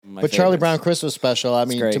But Charlie Brown Christmas Special, I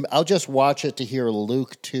mean, I'll just watch it to hear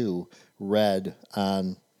Luke 2 read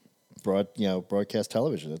on broadcast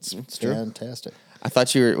television. It's fantastic. I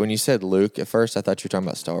thought when you said Luke at first, I thought you were talking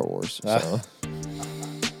about Star Wars. So.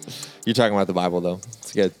 You're talking about the Bible, though.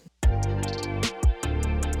 It's good.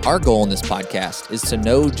 Our goal in this podcast is to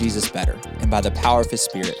know Jesus better, and by the power of his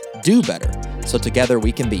Spirit, do better, so together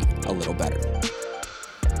we can be a little better.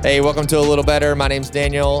 Hey, welcome to A Little Better. My name's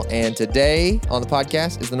Daniel, and today on the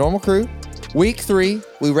podcast is the normal crew. Week 3,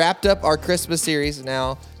 we wrapped up our Christmas series.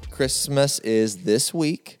 Now, Christmas is this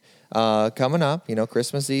week coming up.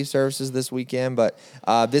 Christmas Eve services this weekend, but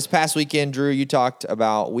this past weekend, Drew, you talked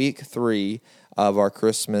about week 3 of our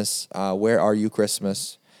Christmas, Where Are You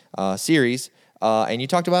Christmas series. And you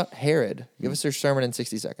talked about Herod. Give us your sermon in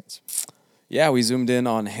 60 seconds. Yeah, we zoomed in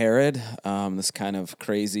on Herod, this kind of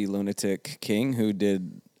crazy lunatic king who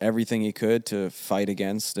did everything he could to fight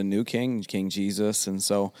against a new king, King Jesus. And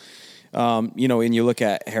so, when you look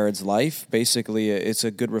at Herod's life, basically it's a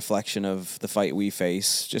good reflection of the fight we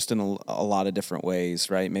face, just in a lot of different ways,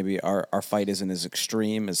 right? Maybe our fight isn't as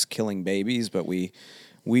extreme as killing babies, but we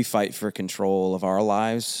fight for control of our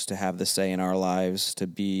lives, to have the say in our lives, to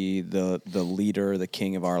be the leader, the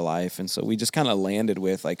king of our life. And so we just kind of landed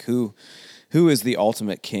with like who is the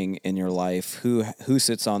ultimate king in your life? Who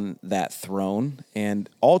sits on that throne? And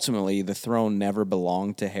ultimately, the throne never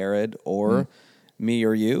belonged to Herod or me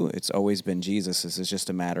or you. It's always been Jesus. This is just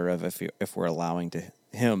a matter of if we're allowing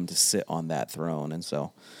him to sit on that throne. And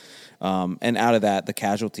so, and out of that, the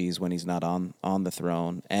casualties when he's not on the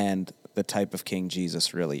throne, and the type of king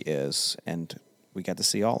Jesus really is. And we got to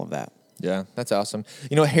see all of that. Yeah, that's awesome.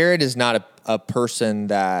 Herod is not a person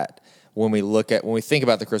that when we think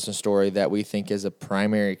about the Christmas story that we think is a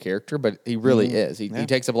primary character, but he really is. He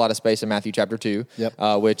takes up a lot of space in Matthew chapter 2,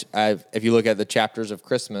 which if you look at the chapters of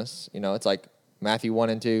Christmas, it's like Matthew 1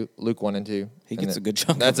 and 2, Luke 1 and 2. He gets a good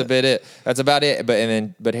chunk. That's about it.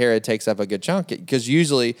 But Herod takes up a good chunk, because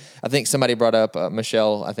usually, I think somebody brought up,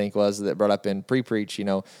 Michelle, I think that brought up in pre-preach,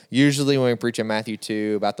 usually when we preach in Matthew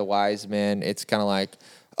 2 about the wise men, it's kind of like,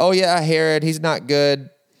 oh yeah, Herod, he's not good.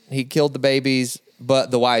 He killed the babies,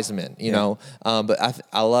 but the wise men, But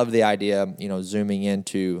I love the idea, zooming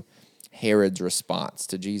into Herod's response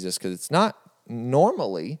to Jesus, because it's not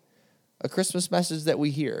normally a Christmas message that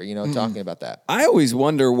we hear, talking about that. I always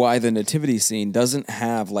wonder why the nativity scene doesn't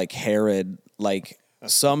have like Herod like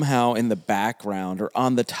somehow in the background or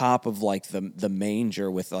on the top of like the manger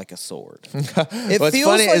with like a sword. What's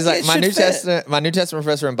funny is like my New Testament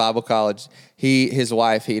professor in Bible college, his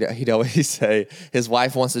wife, he'd always say his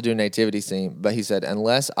wife wants to do a nativity scene, but he said,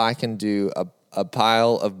 unless I can do a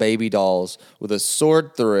pile of baby dolls with a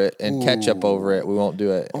sword through it and ketchup over it, we won't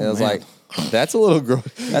do it. And I was like, that's a little gross.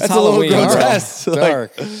 That's Halloween, grotesque.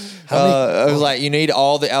 Dark. I was like, you need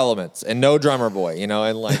all the elements and no drummer boy,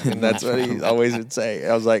 and that's what he always would say.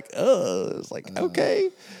 I was like, oh, it was like,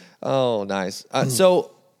 okay. Oh, nice.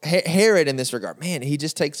 So Herod in this regard, man, he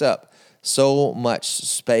just takes up so much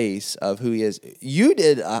space of who he is. You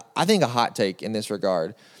did, I think, a hot take in this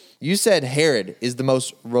regard. You said Herod is the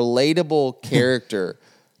most relatable character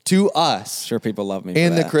to us. Sure, people love me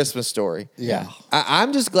in for the Christmas story. Yeah,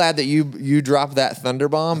 I'm just glad that you dropped that thunder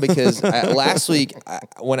bomb, because last week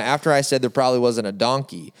after I said there probably wasn't a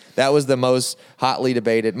donkey, that was the most hotly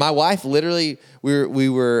debated. My wife literally, we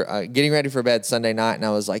were getting ready for bed Sunday night, and I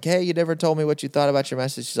was like, "Hey, you never told me what you thought about your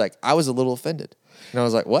message." She's like, "I was a little offended," and I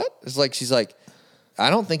was like, "What?" It's like she's like, I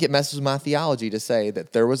don't think it messes with my theology to say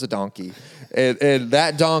that there was a donkey and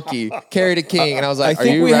that donkey carried a king. And I was like, I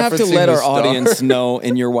think we have to let our audience know,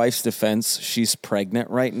 in your wife's defense, she's pregnant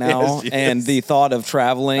right now. Yes. And the thought of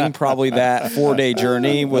traveling, probably that 4-day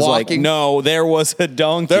journey, was walking. No, there was a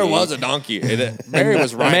donkey. There was a donkey. Mary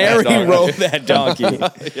was riding Mary rode that donkey.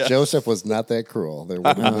 Yeah. Joseph was not that cruel. There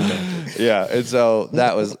was no donkey. Yeah. And so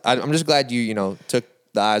that was, I'm just glad you took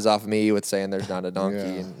the eyes off me with saying there's not a donkey,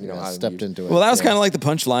 and I stepped into it. Well, that was kind of like the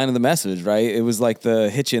punchline of the message, right? It was like the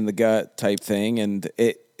hit you in the gut type thing, and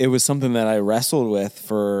it was something that I wrestled with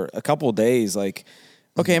for a couple of days. Like,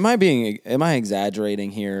 okay, am I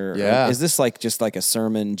exaggerating here? Yeah. Is this like just like a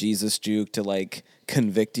sermon Jesus juke to like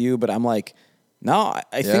convict you? But I'm like, no,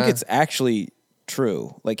 I think it's actually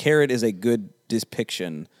true. Like, Herod is a good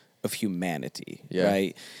depiction of humanity,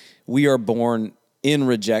 right? We are born in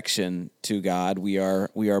rejection to God. We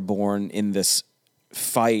are born in this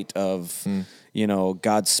fight of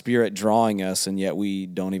God's Spirit drawing us, and yet we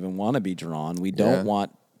don't even want to be drawn. We don't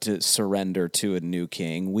want to surrender to a new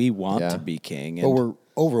king. We want Yeah. to be king. But And we're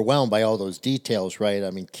overwhelmed by all those details, right?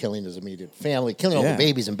 I mean, killing his immediate family, killing all Yeah. the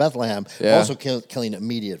babies in Bethlehem, Yeah. also killing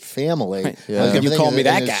immediate family. Right. Yeah. Like, You everything call is- me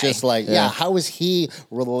that and it's guy. just like, Yeah. how is he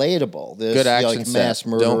relatable? This Good action like set. mass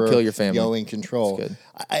Don't murderer, kill your family. in control. That's good.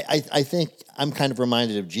 I think I'm kind of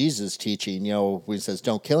reminded of Jesus' teaching, when he says,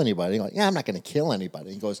 don't kill anybody. Like, yeah, I'm not going to kill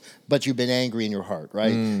anybody. He goes, but you've been angry in your heart,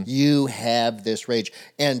 right? You have this rage.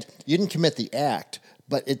 And you didn't commit the act,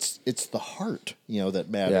 but it's the heart, that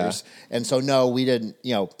matters. Yeah. And so, no, we didn't,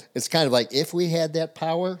 it's kind of like if we had that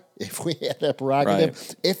power, if we had that prerogative,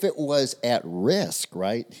 Right. if it was at risk,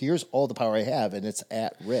 right? Here's all the power I have, and it's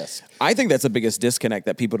at risk. I think that's the biggest disconnect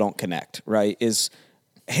that people don't connect, right? Is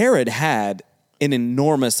Herod had an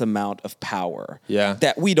enormous amount of power Yeah.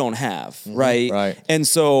 that we don't have, right? Right. And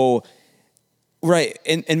so, right,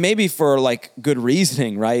 and maybe for like good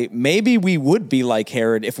reasoning, right? Maybe we would be like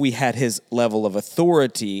Herod if we had his level of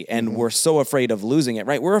authority and we're so afraid of losing it,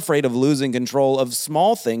 right? We're afraid of losing control of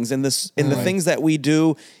small things in the things that we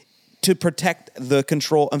do to protect the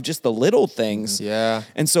control of just the little things. Yeah.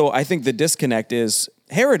 And so I think the disconnect is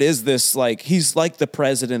Herod is this he's like the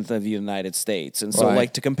president of the United States. And so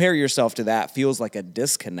Right. to compare yourself to that feels like a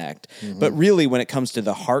disconnect. But really when it comes to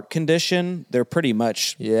the heart condition, they're pretty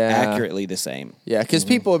much accurately the same. Yeah, because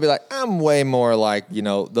people would be like, I'm way more like,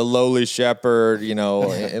 the lowly shepherd,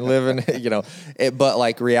 and living, but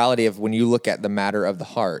like reality of when you look at the matter of the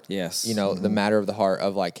heart, Yes. the matter of the heart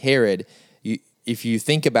of like Herod, if you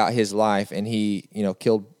think about his life and he,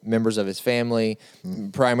 killed members of his family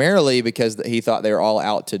primarily because he thought they were all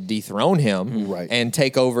out to dethrone him Right. and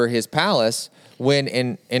take over his palace. When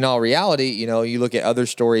in all reality, you look at other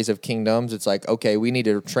stories of kingdoms, it's like, okay, we need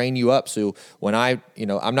to train you up. So when I'm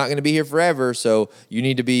not going to be here forever. So you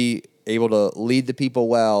need to be able to lead the people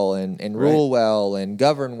well and rule well and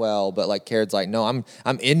govern well. But like Herod's like, no, I'm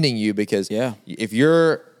ending you because if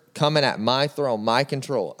you're coming at my throne, my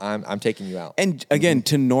control, I'm taking you out. And again,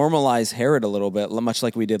 to normalize Herod a little bit, much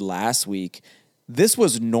like we did last week, this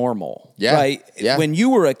was normal, right? Yeah. When you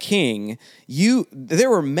were a king, there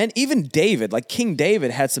were many, even David, like King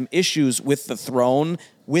David had some issues with the throne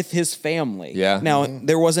with his family. Yeah. Now,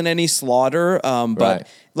 there wasn't any slaughter, but Right.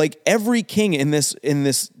 like every king in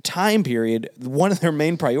this time period, one of their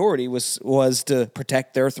main priority was to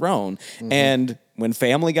protect their throne. And when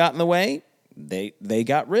family got in the way, they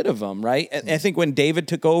got rid of him, right? And I think when David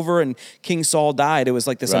took over and King Saul died, it was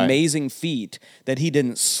like this Right. amazing feat that he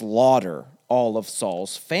didn't slaughter all of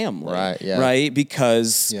Saul's family, Right, yeah. right?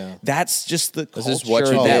 Because Yeah. that's just the This culture is what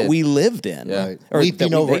you that did. we lived in. Yeah. Right. Or Weeping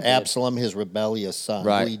that over they did. Absalom, his rebellious son,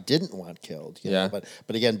 Right. who he didn't want killed. Yeah. But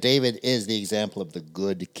again, David is the example of the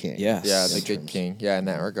good king. Yes. Yeah, the good king. Yeah, in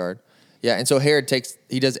that regard. Yeah, and so Herod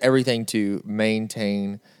does everything to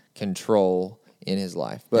maintain control in his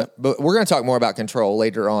life. But we're going to talk more about control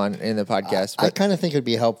later on in the podcast. I But kind of think it'd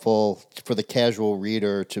be helpful for the casual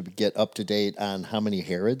reader to get up to date on how many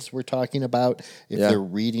Herods we're talking about if Yeah. they're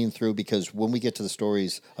reading through, because when we get to the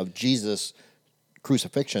stories of Jesus'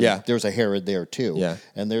 crucifixion, Yeah. there's a Herod there too. Yeah.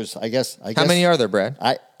 And there's, I guess, how many are there, Brad?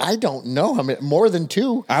 I don't know how many, more than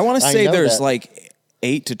two. I want to say know there's that. like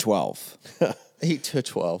 8 to 12. 8 to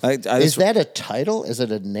 12. Is that a title? Is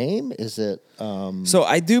it a name? Is it? So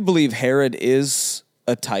I do believe Herod is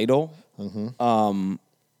a title.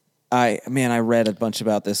 I read a bunch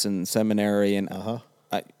about this in seminary, and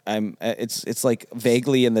it's like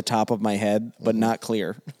vaguely in the top of my head, but not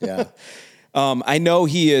clear. Yeah. I know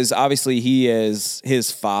his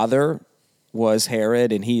father was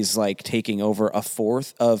Herod, and he's like taking over a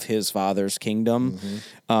fourth of his father's kingdom.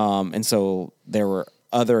 And so there were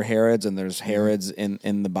other Herods, and there's Herods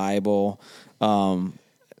in the Bible.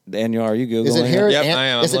 Daniel, are you Googling Is it Herod? Yep, I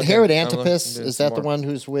am. Is I'm it Herod looking. I'm Antipas? looking Is that the more. one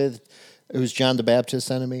who's John the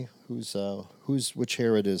Baptist's enemy? Which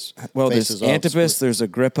Herod is? Well, there's faces off Antipas, there's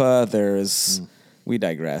Agrippa, there's... We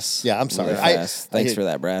digress. Yeah, I'm sorry. Really fast. Thanks for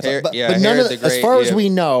that, Brad. But, Yeah, but none Herod of the the, as Great, far as yeah. we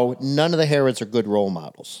know, none of the Herods are good role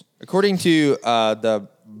models. According to the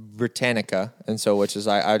Britannica, and so which is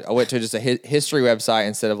I went to just a history website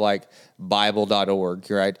instead of like Bible.org,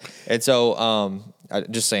 right? And so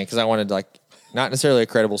just saying because I wanted like not necessarily a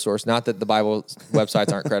credible source, not that the Bible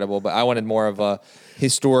websites aren't credible, but I wanted more of a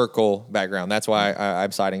historical background. That's why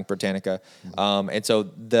I'm citing Britannica. And so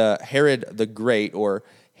the Herod the Great or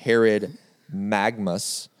Herod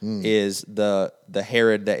Magnus is the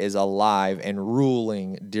Herod that is alive and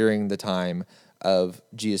ruling during the time of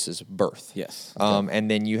Jesus' birth. Yes. And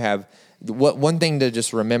then you have one thing to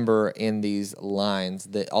just remember in these lines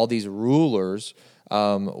that all these rulers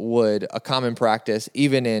would a common practice,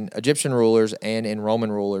 even in Egyptian rulers and in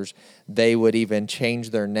Roman rulers, they would even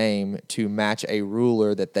change their name to match a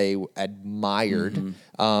ruler that they admired.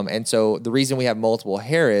 And so the reason we have multiple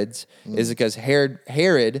Herods is because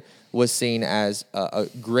Herod was seen as a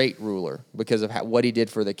great ruler because of what he did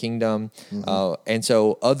for the kingdom. And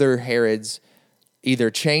so other Herods either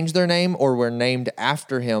changed their name or were named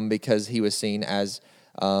after him because he was seen as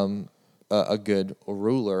a good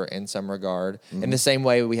ruler in some regard. In the same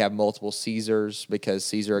way, we have multiple Caesars because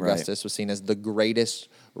Caesar Augustus was seen as the greatest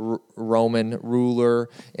Roman ruler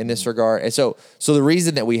in this regard. And so the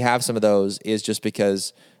reason that we have some of those is just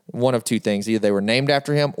because one of two things: either they were named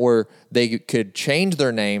after him, or they could change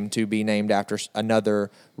their name to be named after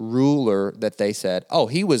another ruler that they said, "Oh,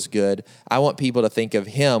 he was good. I want people to think of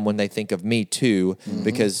him when they think of me too,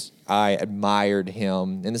 because I admired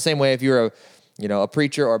him." In the same way, if you're a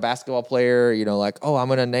preacher or a basketball player, like, oh, I'm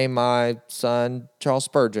going to name my son Charles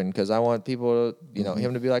Spurgeon because I want people to,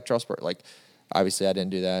 him to be like Charles Spurgeon. Like, obviously I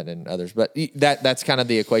didn't do that and others, but that's kind of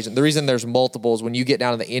the equation. The reason there's multiples when you get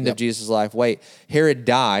down to the end of Jesus' life, Herod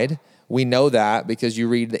died. We know that because you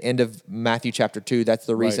read the end of Matthew chapter 2. That's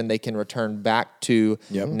the reason they can return back to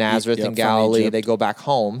Nazareth and Galilee. They go back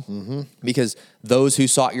home because those who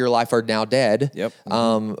sought your life are now dead.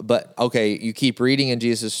 But okay, you keep reading in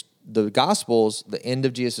the Gospels, the end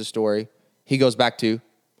of Jesus' story, he goes back to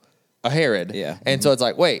a Herod. And so it's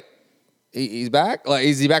like, wait, he's back? Like,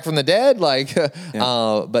 is he back from the dead? Like,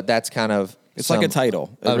 but that's kind of... It's like a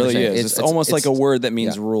title. It really is. It's almost like a word that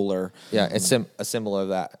means ruler. Yeah, it's a symbol of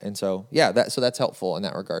that. And so, so that's helpful in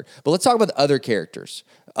that regard. But let's talk about the other characters.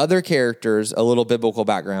 Other characters, a little biblical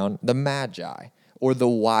background, the Magi, or the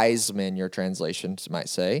wise men, your translations might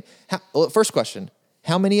say. First question,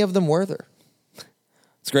 how many of them were there?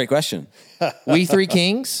 It's a great question. We three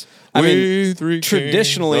kings?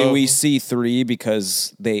 Traditionally, we see three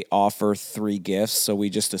because they offer three gifts. So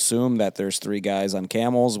we just assume that there's three guys on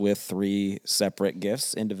camels with three separate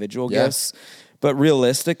gifts, individual gifts. But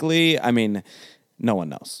realistically, no one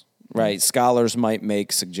knows, right? Scholars might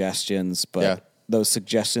make suggestions, but those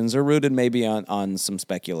suggestions are rooted maybe on some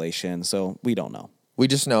speculation. So we don't know. We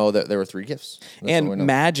just know that there were three gifts. And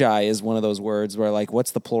Magi is one of those words where, like,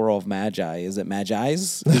 what's the plural of Magi? Is it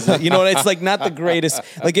Magi's? It's like not the greatest.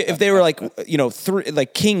 Like, if they were three,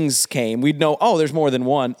 like kings came, we'd know, oh, there's more than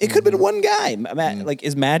one. It could have been one guy. Like,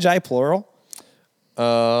 is Magi plural?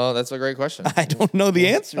 That's a great question. I don't know the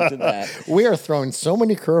answer to that. We are throwing so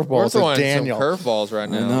many curveballs at Daniel. Some curveballs right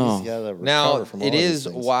now. Now, it is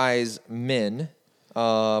wise men,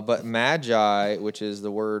 but Magi, which is the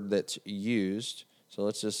word that's used... So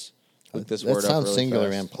let's just look this word up. That sounds really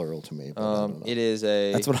singular fast. and plural to me. But I don't know. It is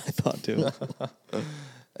a... That's what I thought, too.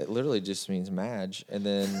 It literally just means Magi, and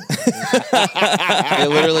then it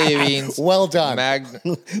literally means... Well done.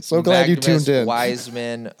 So glad you tuned in. Wise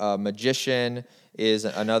men, magician is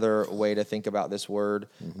another way to think about this word.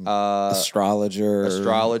 Astrologer.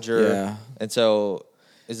 Yeah. And so...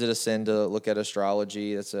 Is it a sin to look at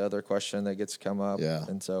astrology? That's the other question that gets come up. Yeah.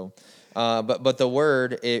 And so, but the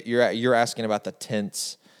word, you're asking about the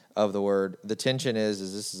tense of the word. The tension is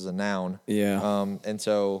this is a noun. Yeah. And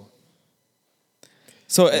so.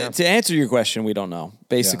 To answer your question, we don't know.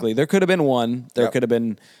 Basically, there could have been one. There could have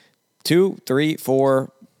been 2, 3,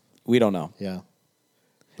 4. We don't know. Yeah.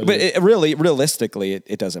 But realistically,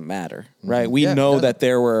 it doesn't matter, right? We know that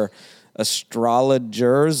there were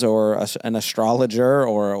astrologers or an astrologer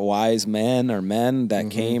or wise men or men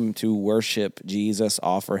that came to worship Jesus,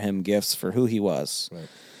 offer him gifts for who he was. Right.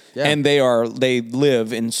 Yeah. And they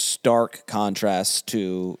live in stark contrast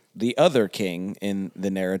to the other king in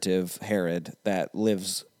the narrative, Herod, that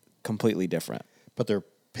lives completely different. But they're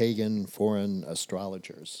pagan, foreign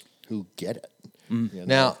astrologers who get it.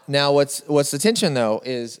 Now, what's the tension though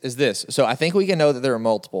is this. So I think we can know that there are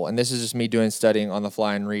multiple, and this is just me doing studying on the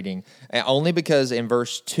fly and reading, and only because in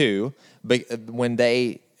verse 2, when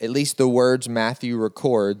at least the words Matthew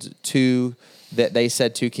records that they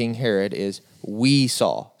said to King Herod is we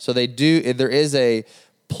saw. So there is a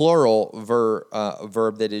plural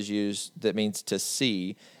verb that is used that means to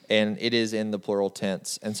see. And it is in the plural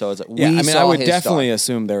tense, and so it's like I would definitely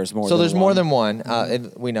assume there's more. So there's more than one.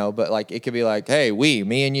 We know, but like it could be like, hey,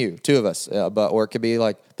 me and you, 2 of us, or it could be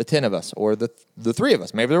like the 10 of us, or the 3 of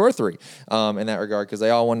us. Maybe there were 3 in that regard because they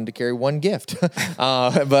all wanted to carry one gift.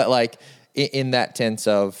 But like in that tense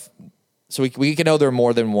of, so we can know there are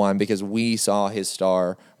more than one because we saw his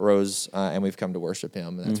star rose and we've come to worship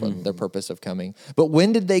him. And that's what their purpose of coming. But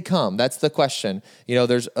when did they come? That's the question.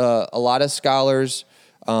 There's a lot of scholars.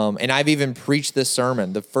 And I've even preached this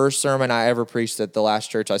sermon. The first sermon I ever preached at the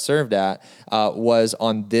last church I served at was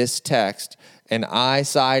on this text. And I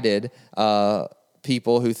cited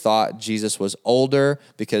people who thought Jesus was older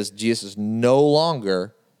because Jesus is no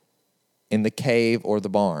longer in the cave or the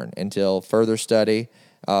barn until further study.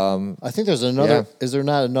 I think there's another. Is there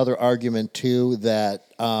not another argument too that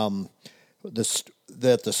that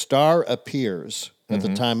the star appears at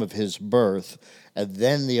the time of his birth, and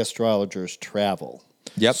then the astrologers travel.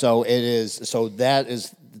 Yep. So it is. So that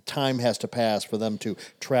is. Time has to pass for them to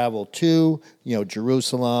travel to,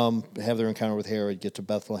 Jerusalem, have their encounter with Herod, get to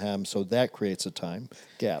Bethlehem. So that creates a time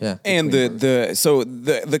gap. Yeah. And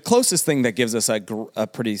the closest thing that gives us a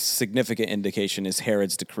pretty significant indication is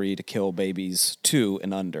Herod's decree to kill babies 2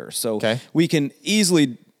 and under. So we can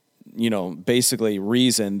easily, basically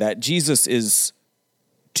reason that Jesus is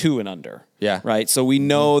 2 and under. Yeah. Right. So we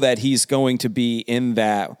know that he's going to be in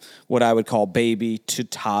that, what I would call baby to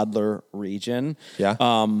toddler region. Yeah.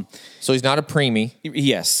 So he's not a preemie.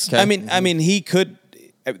 Yes. Okay. I mean, he could.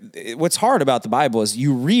 What's hard about the Bible is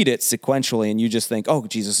you read it sequentially and you just think, oh,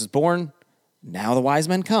 Jesus is born. Now the wise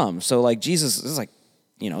men come. So like Jesus is like,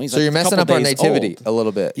 he's so like you're messing up our nativity a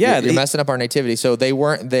little bit. Yeah. You're messing up our nativity. So they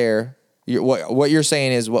weren't there. What you're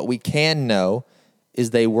saying is what we can know is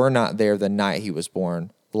they were not there the night he was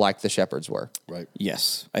born, like the shepherds were. Right.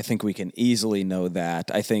 Yes, I think we can easily know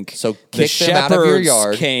that. I think so. The Kick them out of your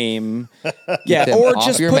yard. Came, them or off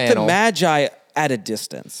just your put mantle. the Magi at a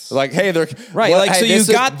distance. Like, hey, they're Right, well, like so you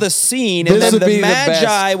got the scene, and then the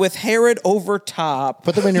Magi with Herod over top.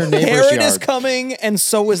 Put them in your neighbor's Herod yard. is coming, and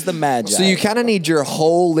so is the Magi. So you kind of need your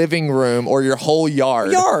whole living room or your whole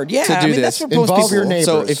yard. Yeah. To do this. That's what most Involve people. your neighbors.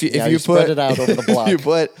 So if you you put spread it out over the block. you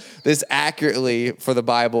put this accurately for the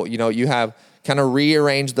Bible, you have kind of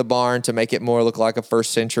rearrange the barn to make it more look like a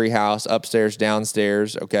first century house, upstairs,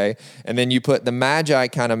 downstairs, okay? And then you put the Magi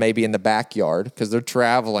kind of maybe in the backyard because they're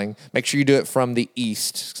traveling. Make sure you do it from the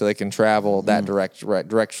east so they can travel that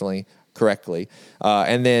directionally correctly.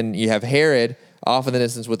 And then you have Herod off in the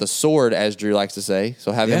distance with a sword, as Drew likes to say.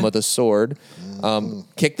 So have him with a sword.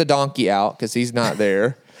 Kick the donkey out because he's not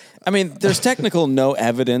there. I mean, there's no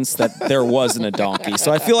evidence that there wasn't a donkey,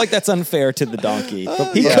 so I feel like that's unfair to the donkey.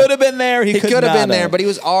 He could have been there. He could have been there, but he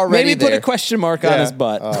was already maybe there. put a question mark on his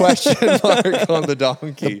butt. Question mark on the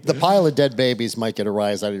donkey. The pile of dead babies might get a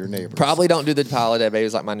rise out of your neighbors. Probably don't do the pile of dead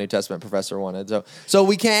babies like my New Testament professor wanted. So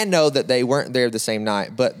we can know that they weren't there the same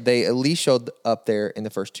night, but they at least showed up there in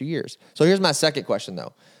the first 2 years. So here's my second question,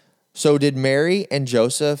 though. So did Mary and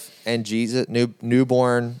Joseph and Jesus,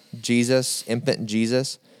 newborn Jesus, infant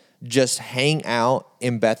Jesus, just hang out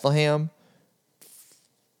in Bethlehem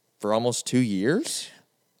for almost 2 years?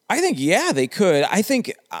 I think, they could. I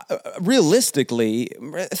think, realistically,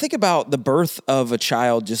 think about the birth of a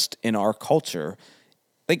child just in our culture.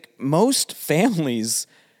 Like, most families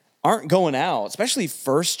aren't going out, especially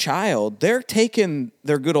first child. They're taking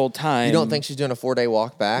their good old time. You don't think she's doing a 4-day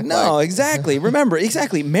walk back? No, exactly. Remember,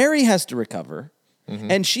 Mary has to recover.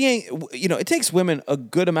 Mm-hmm. And she ain't, it takes women a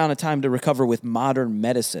good amount of time to recover with modern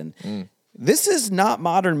medicine. This is not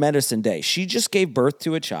modern medicine day. She just gave birth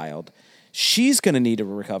to a child. She's going to need to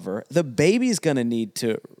recover. The baby's going to need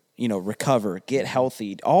to, recover, get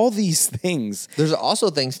healthy, all these things. There's also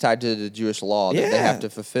things tied to the Jewish law that they have to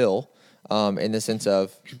fulfill. In the sense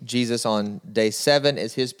of Jesus on day 7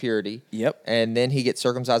 is his purity. Yep. And then he gets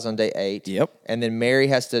circumcised on day 8. Yep. And then Mary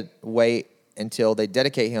has to wait until they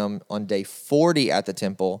dedicate him on day 40 at the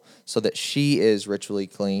temple so that she is ritually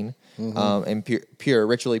clean and pure,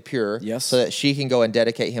 ritually pure. Yes. So that she can go and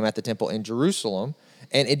dedicate him at the temple in Jerusalem.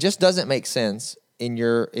 And it just doesn't make sense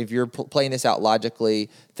if you're playing this out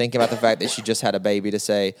logically, thinking about the fact that she just had a baby to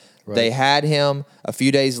say, they had him a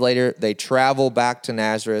few days later, they travel back to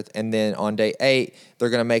Nazareth, and then on day 8,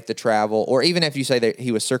 they're going to make the travel. Or even if you say that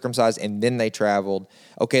he was circumcised and then they traveled,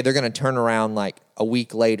 okay, they're going to turn around like a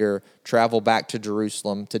week later, travel back to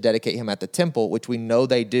Jerusalem to dedicate him at the temple, which we know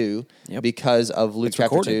they do because of Luke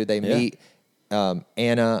chapter 2. They meet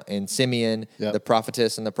Anna and Simeon, the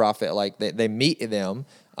prophetess and the prophet, like they meet them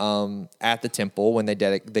at the temple when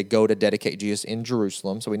they go to dedicate Jesus in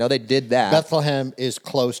Jerusalem. So we know they did that. Bethlehem is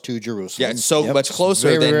close to Jerusalem. Yeah, it's so much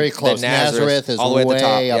closer very close. than Nazareth is all the way way at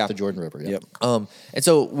the top. up the Jordan River. Yep. And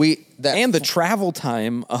so and the travel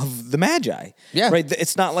time of the Magi. Yeah. Right.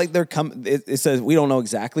 It's not like they're coming. It says we don't know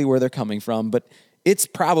exactly where they're coming from, but it's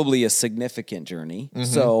probably a significant journey. Mm-hmm.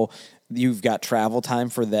 So you've got travel time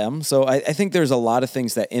for them. So I think there's a lot of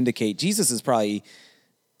things that indicate Jesus is probably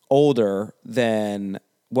older than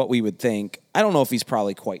what we would think. I don't know if he's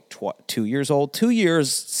probably quite 2 years old. 2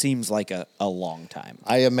 years seems like a long time.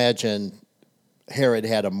 I imagine Herod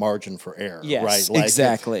had a margin for error. Yes, right? Like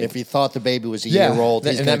exactly. If he thought the baby was a year old,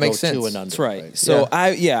 he's going to go 2 and under. That's right. So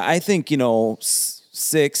I think,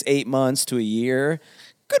 6-8 months to a year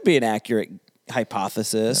could be an accurate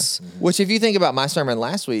hypothesis. Which, if you think about my sermon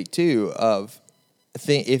last week too,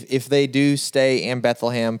 if they do stay in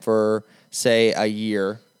Bethlehem for say a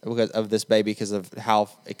year because of this baby, because of how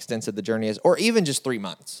extensive the journey is, or even just 3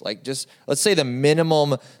 months, like just let's say the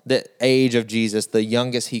minimum the age of Jesus, the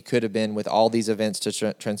youngest he could have been with all these events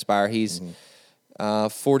to transpire, he's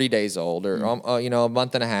 40 days old, or a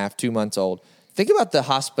month and a half, 2 months old. Think about the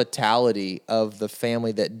hospitality of the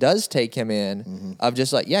family that does take him in, of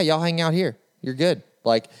just like, yeah, y'all hang out here, you're good.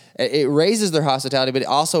 Like, it raises their hospitality, but it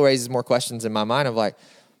also raises more questions in my mind of like,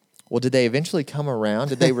 well, did they eventually come around?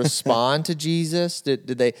 Did they respond to Jesus? Did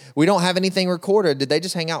they? We don't have anything recorded. Did they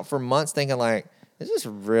just hang out for months thinking like, is this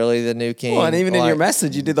really the new king? Well, and even in your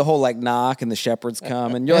message, you did the whole like knock and the shepherds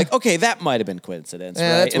come, and you're like, okay, that might have been coincidence,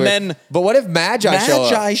 right? And then, but what if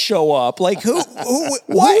Magi show up? Like, who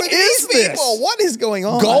what is this? People? What is going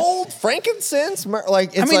on? Gold, frankincense,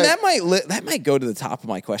 like it's that might go to the top of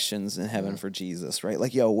my questions in heaven for Jesus, right?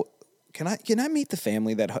 Like, yo, can I meet the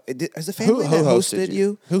family that is the family who that hosted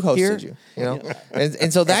you? Who hosted here? you? You know,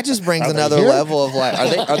 and so that just brings another level of like,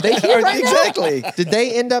 are they here right exactly? Did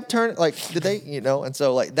they end up turning like? Did they? And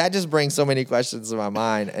so like that just brings so many questions in my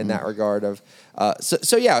mind in that regard of.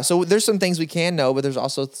 So there's some things we can know, but there's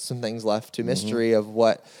also some things left to mystery of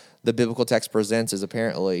what the biblical text presents as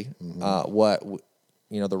apparently what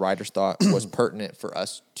the writers thought was pertinent for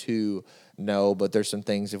us to know, but there's some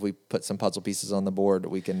things if we put some puzzle pieces on the board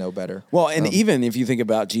we can know better. Well, and even if you think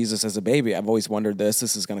about Jesus as a baby, I've always wondered this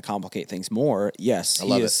is going to complicate things more. Yes,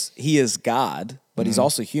 he is God, but he's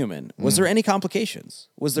also human. Was there any complications?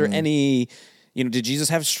 Was there any, did Jesus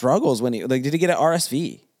have struggles when did he get an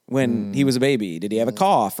RSV when he was a baby? Did he have a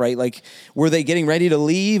cough, right? Like, were they getting ready to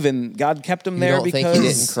leave and God kept him there because think he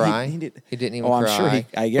didn't cry? He didn't even cry. I'm sure I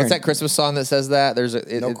guarantee. What's that Christmas song that says that? There's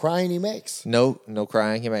no crying he makes. No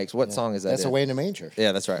crying he makes. What song is that? That's Away in a Manger.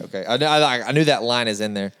 Yeah, that's right. Okay. I knew that line is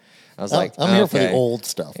in there. I was like, I'm here for the old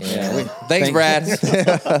stuff. Yeah. Thanks, Brad.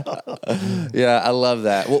 Yeah, I love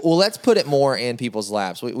that. Well, let's put it more in people's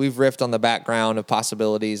laps. We've riffed on the background of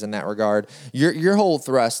possibilities in that regard. Your whole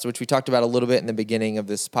thrust, which we talked about a little bit in the beginning of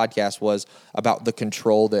this podcast, was about the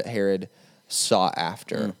control that Herod sought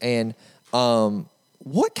after. And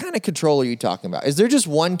what kind of control are you talking about? Is there just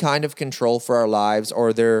one kind of control for our lives, or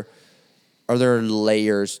are there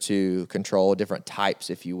layers to control, different types,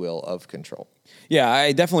 if you will, of control? Yeah,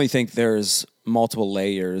 I definitely think there's multiple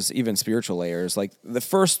layers, even spiritual layers. Like the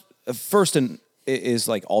first is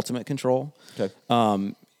like ultimate control. Okay.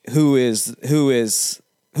 Who has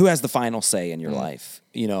the final say in your life?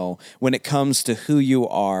 When it comes to who you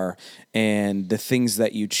are and the things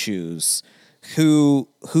that you choose. Who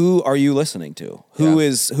are you listening to? Who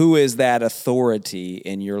is that authority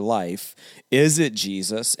in your life? Is it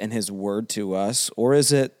Jesus and his word to us, or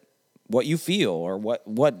is it what you feel or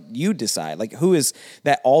what you decide? Like, who is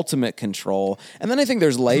that ultimate control? And then I think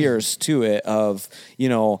there's layers to it of,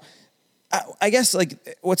 I guess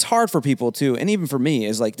like what's hard for people too, and even for me,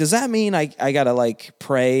 is like, does that mean I gotta like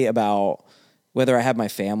pray about whether I have my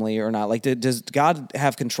family or not? Like, does God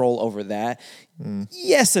have control over that?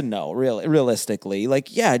 Yes and no, realistically.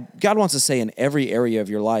 Like, yeah, God wants to say in every area of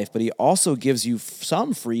your life, but he also gives you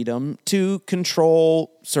some freedom to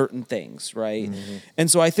control certain things, right? And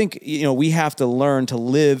so I think, we have to learn to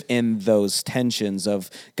live in those tensions of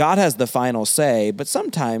God has the final say, but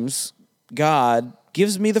sometimes God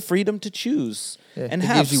gives me the freedom to choose and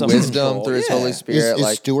have gives you some wisdom control. through his Holy Spirit.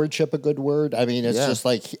 Is stewardship a good word? I mean, it's just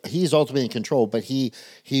like he's ultimately in control, but he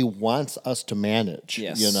wants us to manage.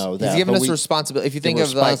 Yes. That. He's given us responsibility. If you think of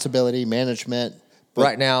responsibility, management.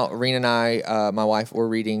 Right now, Rena and I, my wife, we're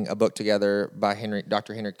reading a book together by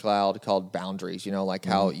Dr. Henry Cloud called Boundaries. Like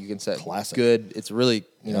how you can set good. It's really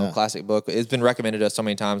classic book. It's been recommended to us so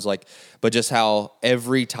many times. But just how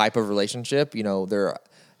every type of relationship, there are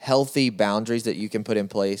healthy boundaries that you can put in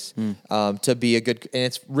place to be a good, and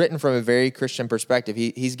it's written from a very Christian perspective.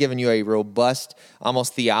 He's given you a robust,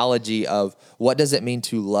 almost theology of what does it mean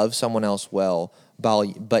to love someone else well,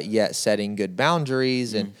 but yet setting good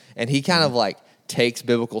boundaries, and he kind of like takes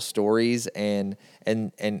biblical stories and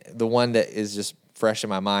the one that is just fresh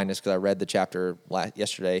in my mind is because I read the chapter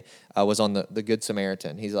yesterday, was on the Good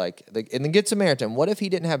Samaritan. He's like, in the Good Samaritan, what if he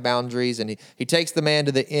didn't have boundaries? And he takes the man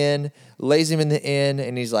to the inn, lays him in the inn,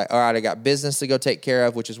 and he's like, all right, I got business to go take care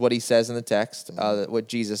of, which is what he says in the text, what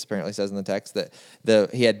Jesus apparently says in the text,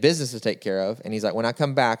 that he had business to take care of. And he's like, when I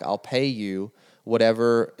come back, I'll pay you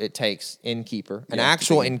whatever it takes, innkeeper, an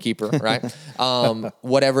actual innkeeper, right?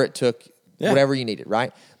 Whatever it took, whatever you needed,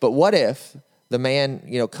 right? But what if the man,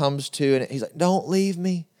 comes to and he's like, don't leave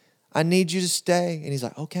me. I need you to stay. And he's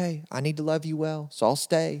like, okay, I need to love you well, so I'll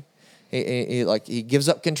stay. He gives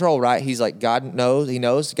up control, right? He's like, God knows, he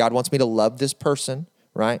knows God wants me to love this person,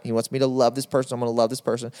 right? He wants me to love this person. I'm going to love this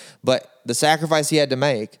person. But the sacrifice he had to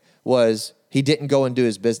make was he didn't go and do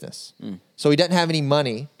his business. So he doesn't have any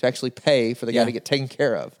money to actually pay for the guy to get taken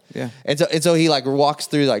care of. Yeah. And so he like walks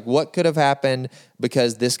through like what could have happened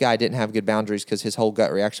because this guy didn't have good boundaries, because his whole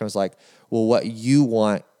gut reaction was like, well, what you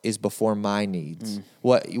want is before my needs.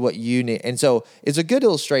 What you need. And so it's a good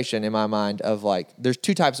illustration in my mind of like, there's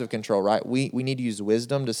two types of control, right? We need to use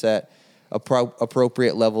wisdom to set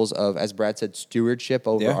appropriate levels of, as Brad said, stewardship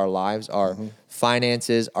over our lives, our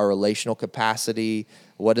finances, our relational capacity.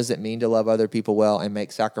 What does it mean to love other people well and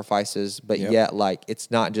make sacrifices? But yet, like,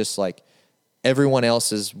 it's not just like everyone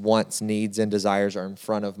else's wants, needs, and desires are in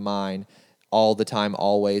front of mine all the time,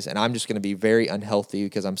 always. And I'm just going to be very unhealthy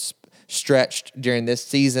because I'm stretched during this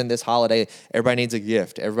season, this holiday. Everybody needs a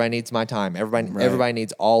gift. Everybody needs my time. Everybody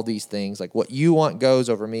needs all these things. Like, what you want goes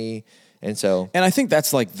over me. And I think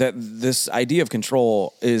that's like that. This idea of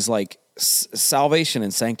control is like salvation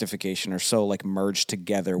and sanctification are so like merged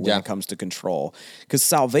together when it comes to control. Because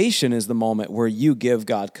salvation is the moment where you give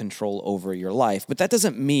God control over your life, but that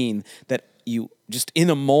doesn't mean that you just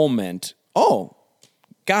in a moment, oh,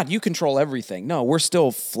 God, you control everything. No, we're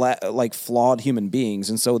still flawed human beings.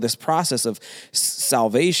 And so this process of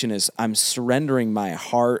salvation is I'm surrendering my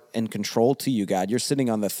heart and control to you, God. You're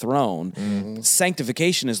sitting on the throne.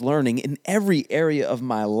 Sanctification is learning in every area of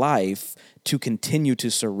my life to continue to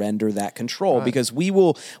surrender that control, because we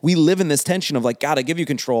live in this tension of like, God, I give you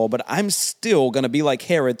control, but I'm still going to be like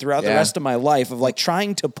Herod throughout the rest of my life of like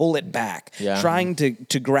trying to pull it back, trying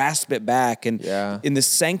to grasp it back. And in this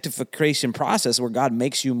sanctification process where God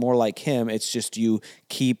makes you more like him, it's just you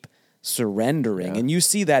keep surrendering. And you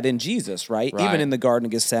see that in Jesus, right? Even in the Garden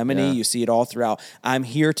of Gethsemane, you see it all throughout. I'm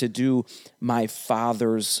here to do my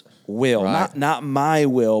Father's will, not my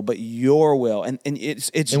will, but your will. And it's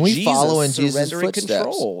and we Jesus follow in Jesus' footsteps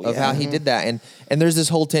control of how he did that. And there's this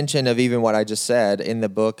whole tension of even what I just said in the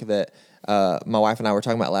book that my wife and I were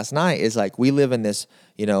talking about last night is like, we live in this,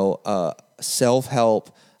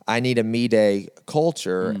 self-help, I need a me day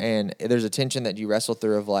culture. And there's a tension that you wrestle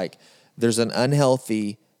through of like, there's an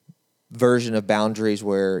unhealthy version of boundaries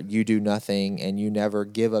where you do nothing and you never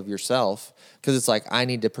give of yourself, because it's like, I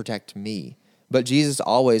need to protect me. But Jesus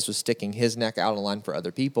always was sticking his neck out on the line for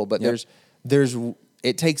other people. But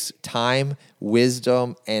it takes time,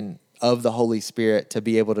 wisdom, and of the Holy Spirit to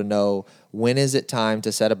be able to know when is it time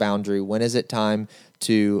to set a boundary, when is it time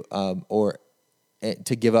to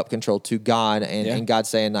to give up control to God, and God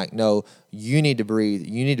saying like, no, you need to breathe.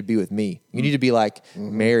 You need to be with me. You need to be like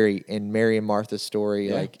Mary and Martha's story.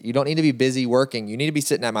 Like, you don't need to be busy working. You need to be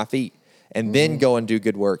sitting at my feet. And then go and do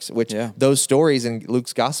good works, which those stories in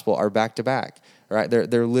Luke's gospel are back to back, right?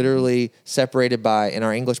 They're literally separated by, in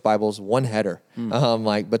our English Bibles, one header.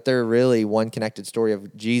 But they're really one connected story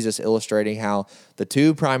of Jesus illustrating how the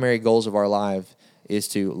two primary goals of our life is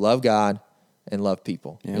to love God and love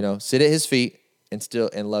people. Sit at his feet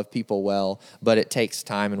and love people well. But it takes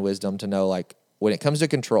time and wisdom to know, like, when it comes to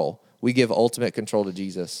control, we give ultimate control to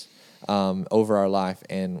Jesus over our life,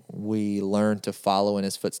 and we learn to follow in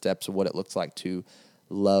his footsteps of what it looks like to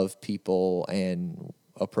love people and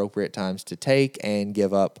appropriate times to take and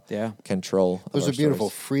give up control. There's a beautiful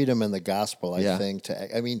freedom in the gospel, I think.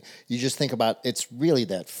 You just think about, it's really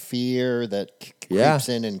that fear that creeps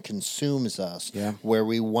in and consumes us, where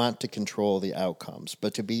we want to control the outcomes.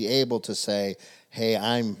 But to be able to say, hey,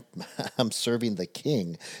 I'm serving the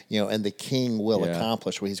King, and the King will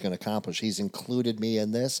accomplish what he's going to accomplish. He's included me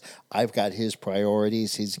in this. I've got his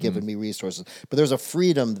priorities. He's given me resources. But there's a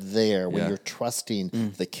freedom there when you're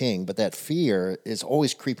trusting the King. But that fear is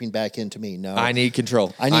always creeping back into me. No, I need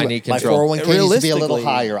control. I need My control. 401k needs to be a little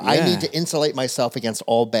higher. I need to insulate myself against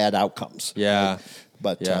all bad outcomes. Yeah. Right?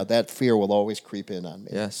 But that fear will always creep in on me.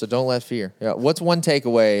 Yeah, so don't let fear. Yeah. What's one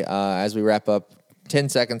takeaway as we wrap up? 10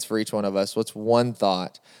 seconds for each one of us. What's one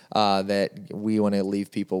thought that we want to leave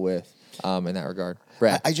people with in that regard?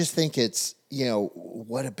 Brad? I just think it's,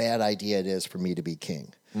 what a bad idea it is for me to be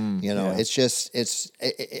king. It's just,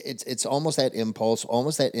 it's almost that impulse,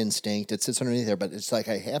 almost that instinct. It sits underneath there, but it's like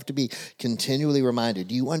I have to be continually reminded.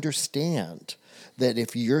 Do you understand that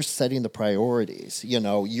if you're setting the priorities,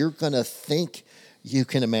 you're going to think you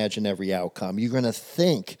can imagine every outcome. You're going to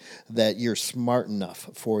think that you're smart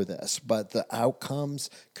enough for this, but the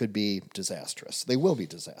outcomes could be disastrous. They will be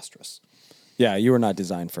disastrous. Yeah, you were not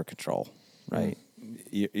designed for control, right?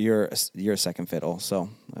 You're a second fiddle, so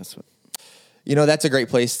that's what. That's a great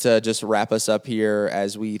place to just wrap us up here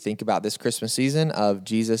as we think about this Christmas season of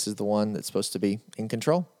Jesus is the one that's supposed to be in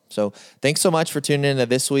control. So thanks so much for tuning in to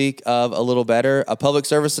this week of A Little Better. A public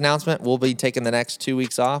service announcement. We'll be taking the next 2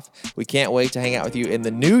 weeks off. We can't wait to hang out with you in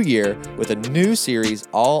the new year with a new series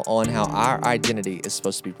all on how our identity is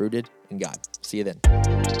supposed to be rooted in God. See you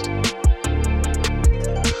then.